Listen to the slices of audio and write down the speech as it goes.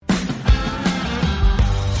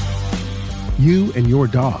You and your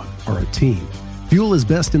dog are a team. Fuel is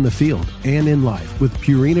best in the field and in life with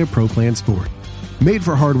Purina Pro Plan Sport. Made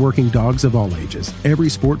for hardworking dogs of all ages, every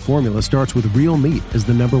sport formula starts with real meat as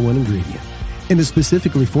the number one ingredient and is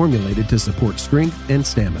specifically formulated to support strength and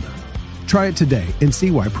stamina. Try it today and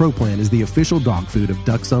see why Pro Plan is the official dog food of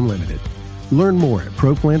Ducks Unlimited. Learn more at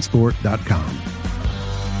ProPlansport.com.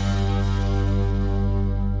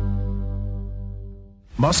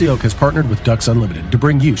 Mossy Oak has partnered with Ducks Unlimited to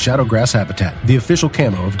bring you Shadowgrass Habitat, the official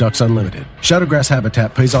camo of Ducks Unlimited. Shadowgrass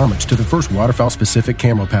Habitat pays homage to the first waterfowl-specific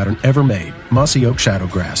camo pattern ever made, Mossy Oak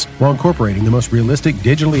Shadowgrass, while incorporating the most realistic,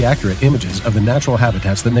 digitally accurate images of the natural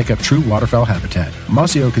habitats that make up true waterfowl habitat.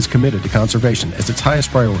 Mossy Oak is committed to conservation as its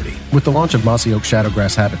highest priority. With the launch of Mossy Oak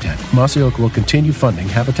Shadowgrass Habitat, Mossy Oak will continue funding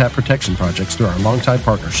habitat protection projects through our longtime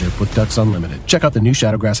partnership with Ducks Unlimited. Check out the new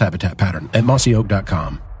Shadowgrass Habitat pattern at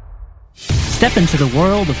mossyoak.com. Step into the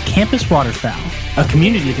world of Campus Waterfowl, a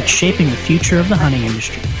community that's shaping the future of the hunting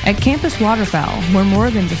industry. At Campus Waterfowl, we're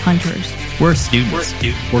more than just hunters. We're students.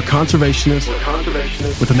 We're conservationists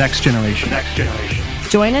with the next generation.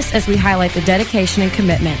 Join us as we highlight the dedication and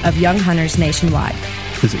commitment of young hunters nationwide.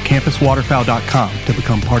 Visit campuswaterfowl.com to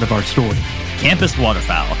become part of our story. Campus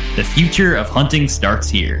Waterfowl, the future of hunting starts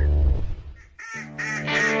here.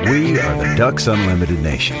 We are the Ducks Unlimited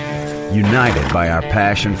Nation, united by our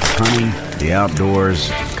passion for hunting, the outdoors,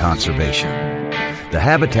 and conservation. The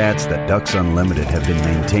habitats that Ducks Unlimited have been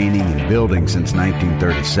maintaining and building since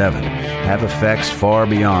 1937 have effects far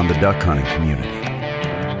beyond the duck hunting community.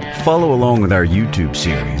 Follow along with our YouTube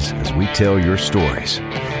series as we tell your stories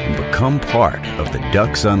and become part of the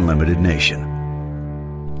Ducks Unlimited Nation.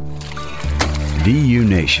 DU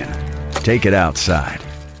Nation, take it outside.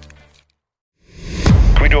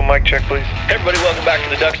 Can we do a mic check, please? Hey everybody, welcome back to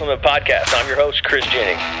the Ducks Unlimited Podcast. I'm your host, Chris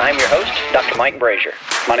Jennings. I'm your host, Dr. Mike Brazier.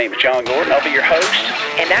 My name is John Gordon. I'll be your host.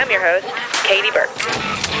 And I'm your host, Katie Burke.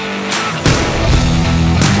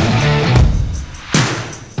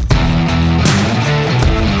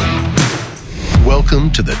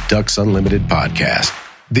 Welcome to the Ducks Unlimited Podcast,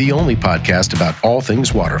 the only podcast about all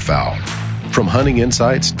things waterfowl. From hunting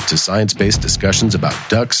insights to science-based discussions about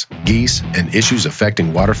ducks, geese, and issues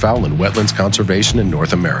affecting waterfowl and wetlands conservation in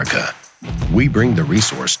North America, we bring the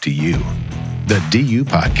resource to you, the DU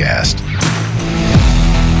Podcast.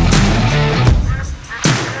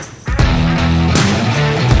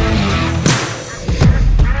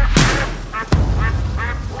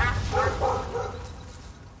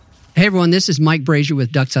 Hey everyone, this is Mike Brazier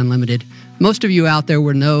with Ducks Unlimited. Most of you out there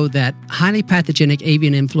will know that highly pathogenic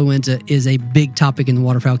avian influenza is a big topic in the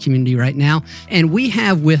waterfowl community right now. And we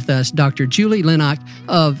have with us Dr. Julie Lennox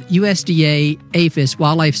of USDA APHIS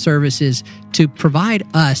Wildlife Services to provide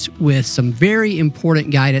us with some very important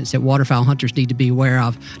guidance that waterfowl hunters need to be aware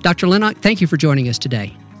of. Dr. Lennox, thank you for joining us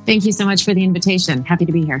today. Thank you so much for the invitation. Happy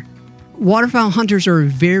to be here. Waterfowl hunters are a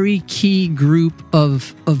very key group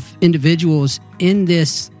of individuals in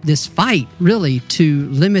this fight, really, to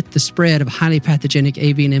limit the spread of highly pathogenic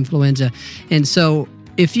avian influenza. And so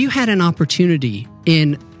if you had an opportunity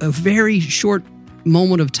in a very short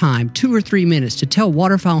moment of time, 2 or 3 minutes, to tell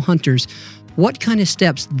waterfowl hunters what kind of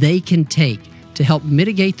steps they can take to help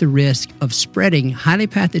mitigate the risk of spreading highly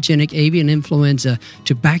pathogenic avian influenza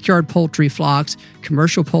to backyard poultry flocks,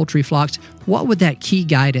 commercial poultry flocks, what would that key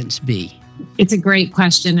guidance be? It's a great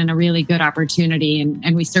question and a really good opportunity.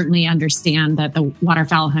 And we certainly understand that the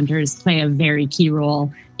waterfowl hunters play a very key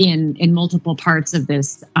role in multiple parts of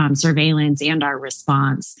this surveillance and our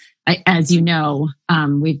response. As you know,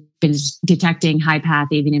 we've been detecting high path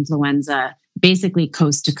avian influenza basically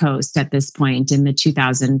coast to coast at this point in the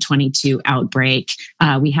 2022 outbreak.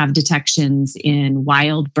 We have detections in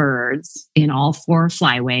wild birds in all 4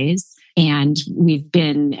 flyways. And we've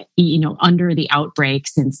been, under the outbreak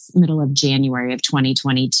since middle of January of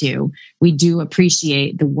 2022. We do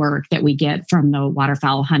appreciate the work that we get from the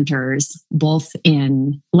waterfowl hunters, both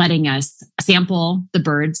in letting us sample the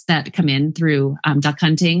birds that come in through duck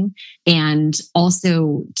hunting, and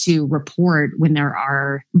also to report when there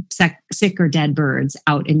are sick or dead birds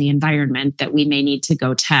out in the environment that we may need to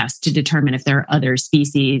go test to determine if there are other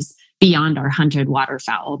species beyond our hunted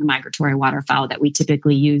waterfowl, the migratory waterfowl that we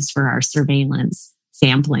typically use for our surveillance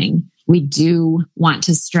sampling. We do want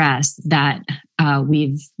to stress that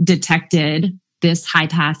we've detected this high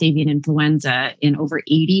path avian influenza in over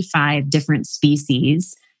 85 different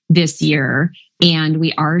species this year. And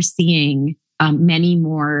we are seeing many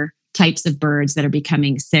more types of birds that are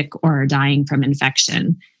becoming sick or are dying from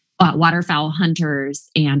infection. Waterfowl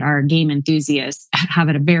hunters and our game enthusiasts have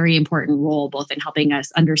a very important role, both in helping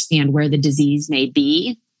us understand where the disease may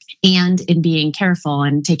be and in being careful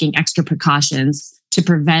and taking extra precautions to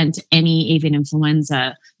prevent any avian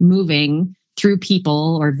influenza moving through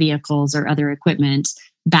people or vehicles or other equipment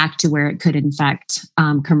back to where it could infect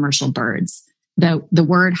commercial birds. The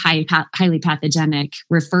word highly pathogenic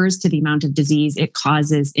refers to the amount of disease it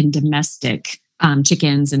causes in domestic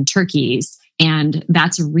chickens and turkeys. And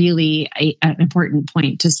that's really an important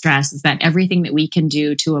point to stress, is that everything that we can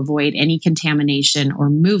do to avoid any contamination or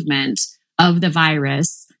movement of the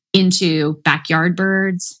virus into backyard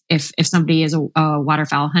birds. If somebody is a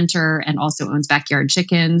waterfowl hunter and also owns backyard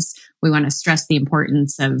chickens, we want to stress the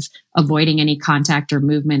importance of avoiding any contact or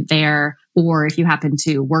movement there. Or if you happen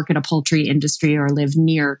to work at a poultry industry or live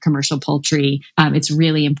near commercial poultry, it's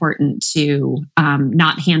really important to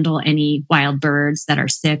not handle any wild birds that are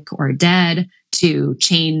sick or dead, to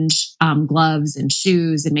change gloves and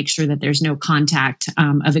shoes and make sure that there's no contact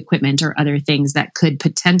of equipment or other things that could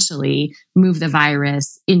potentially move the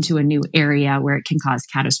virus into a new area where it can cause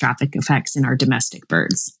catastrophic effects in our domestic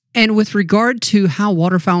birds. And with regard to how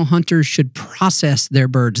waterfowl hunters should process their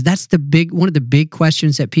birds, that's one of the big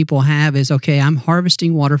questions that people have is, okay, I'm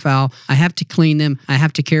harvesting waterfowl. I have to clean them. I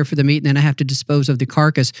have to care for the meat, and then I have to dispose of the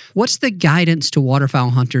carcass. What's the guidance to waterfowl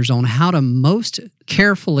hunters on how to most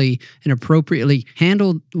carefully and appropriately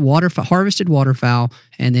handle harvested waterfowl,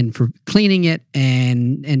 and then for cleaning it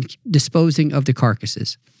and disposing of the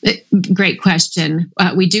carcasses? Great question.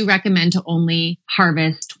 We do recommend to only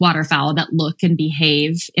harvest waterfowl that look and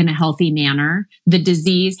behave in a healthy manner. The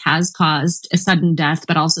disease has caused a sudden death,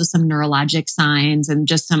 but also some neurologic signs and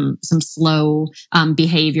just some slow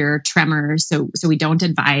behavior, tremors. So we don't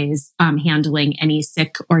advise handling any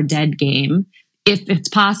sick or dead game. If it's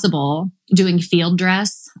possible, doing field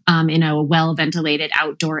dress in a well-ventilated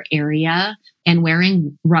outdoor area and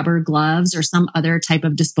wearing rubber gloves or some other type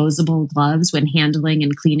of disposable gloves when handling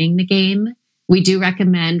and cleaning the game. We do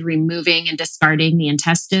recommend removing and discarding the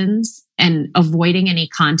intestines and avoiding any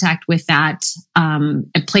contact with that, and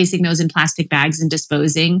placing those in plastic bags and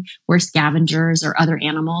disposing where scavengers or other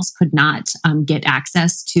animals could not get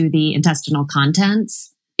access to the intestinal contents.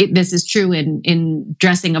 This is true in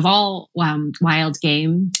dressing of all wild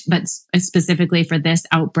game, but specifically for this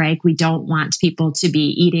outbreak, we don't want people to be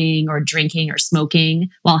eating or drinking or smoking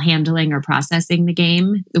while handling or processing the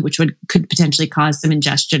game, which could potentially cause some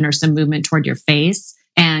ingestion or some movement toward your face.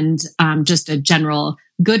 And just a general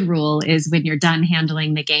good rule is when you're done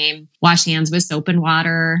handling the game, wash hands with soap and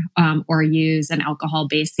water, or use an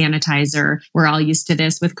alcohol-based sanitizer. We're all used to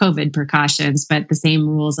this with COVID precautions, but the same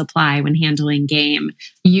rules apply when handling game.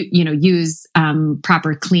 Use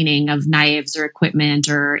proper cleaning of knives or equipment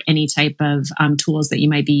or any type of tools that you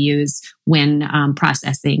might be used when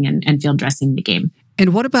processing and field dressing the game.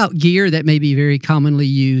 And what about gear that may be very commonly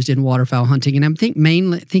used in waterfowl hunting? And I'm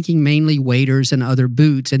thinking mainly waders and other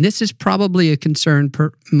boots. And this is probably a concern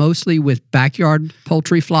mostly with backyard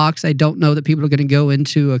poultry flocks. I don't know that people are going to go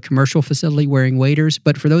into a commercial facility wearing waders,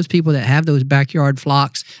 but for those people that have those backyard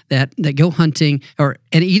flocks that go hunting,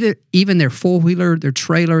 and even their four-wheeler, their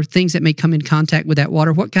trailer, things that may come in contact with that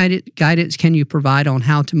water, what guidance can you provide on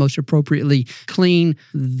how to most appropriately clean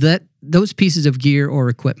those pieces of gear or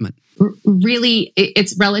equipment? Really,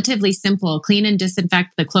 it's relatively simple. Clean and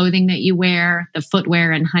disinfect the clothing that you wear, the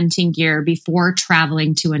footwear and hunting gear before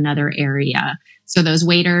traveling to another area. So those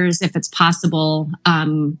waders, if it's possible,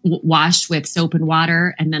 wash with soap and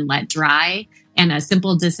water and then let dry. And a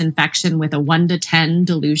simple disinfection with a 1 to 10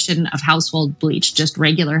 dilution of household bleach, just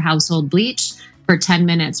regular household bleach, for 10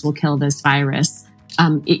 minutes will kill this virus.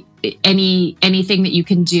 Anything that you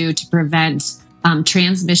can do to prevent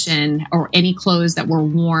transmission or any clothes that were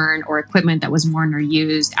worn or equipment that was worn or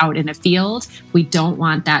used out in a field, we don't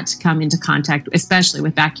want that to come into contact, especially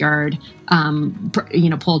with backyard,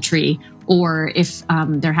 poultry, or if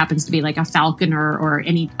there happens to be like a falcon or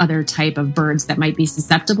any other type of birds that might be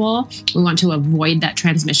susceptible. We want to avoid that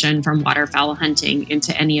transmission from waterfowl hunting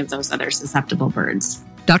into any of those other susceptible birds.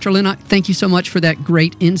 Dr. Lennox, thank you so much for that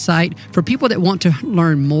great insight. For people that want to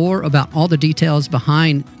learn more about all the details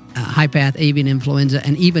behind high-path avian influenza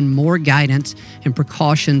and even more guidance and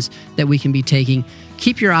precautions that we can be taking,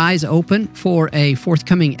 keep your eyes open for a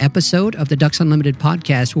forthcoming episode of the Ducks Unlimited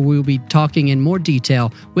podcast where we will be talking in more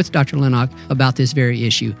detail with Dr. Lennox about this very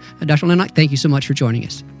issue. Dr. Lennox, thank you so much for joining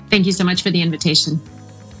us. Thank you so much for the invitation.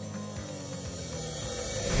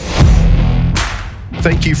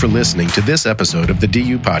 Thank you for listening to this episode of the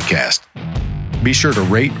DU Podcast. Be sure to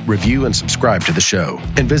rate, review, and subscribe to the show,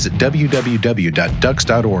 and visit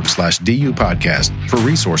www.ducks.org/DU podcast for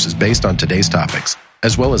resources based on today's topics,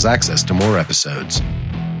 as well as access to more episodes.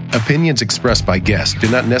 Opinions expressed by guests do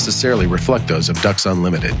not necessarily reflect those of Ducks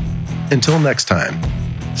Unlimited. Until next time,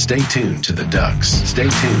 stay tuned to the Ducks. Stay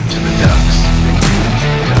tuned to the Ducks.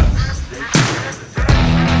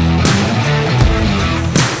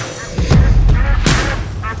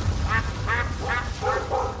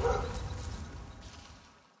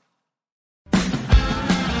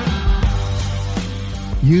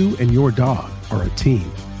 You and your dog are a team.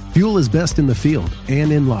 Fuel is best in the field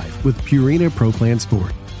and in life with Purina Pro Plan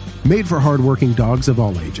Sport. Made for hardworking dogs of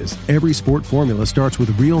all ages, every sport formula starts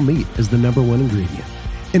with real meat as the number one ingredient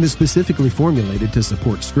and is specifically formulated to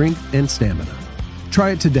support strength and stamina.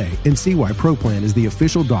 Try it today and see why Pro Plan is the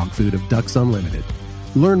official dog food of Ducks Unlimited.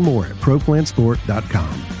 Learn more at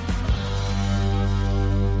ProPlansport.com.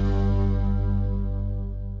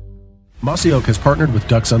 Mossy Oak has partnered with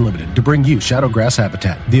Ducks Unlimited to bring you Shadowgrass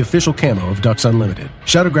Habitat, the official camo of Ducks Unlimited.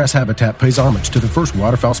 Shadowgrass Habitat pays homage to the first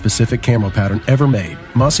waterfowl-specific camo pattern ever made,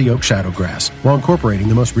 Mossy Oak Shadowgrass, while incorporating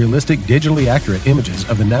the most realistic, digitally accurate images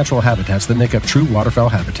of the natural habitats that make up true waterfowl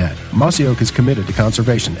habitat. Mossy Oak is committed to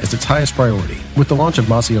conservation as its highest priority. With the launch of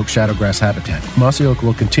Mossy Oak Shadowgrass Habitat, Mossy Oak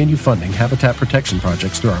will continue funding habitat protection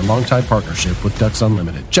projects through our longtime partnership with Ducks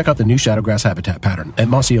Unlimited. Check out the new Shadowgrass Habitat pattern at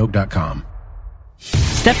mossyoak.com.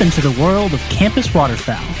 Step into the world of Campus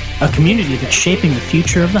Waterfowl, a community that's shaping the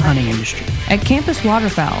future of the hunting industry. At Campus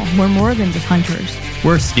Waterfowl, we're more than just hunters.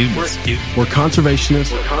 We're students. We're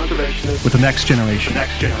conservationists with the next generation.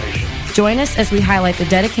 Join us as we highlight the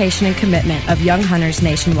dedication and commitment of young hunters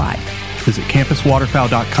nationwide. Visit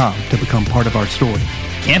campuswaterfowl.com to become part of our story.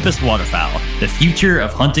 Campus Waterfowl, the future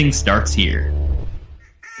of hunting starts here.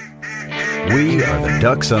 We are the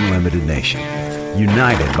Ducks Unlimited Nation,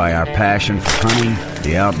 united by our passion for hunting,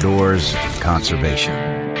 the outdoors, and conservation.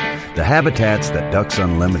 The habitats that Ducks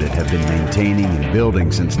Unlimited have been maintaining and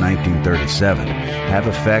building since 1937 have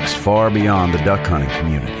effects far beyond the duck hunting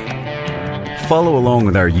community. Follow along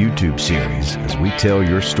with our YouTube series as we tell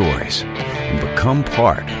your stories and become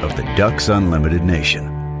part of the Ducks Unlimited Nation.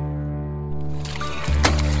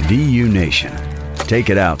 DU Nation, take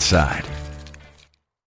it outside.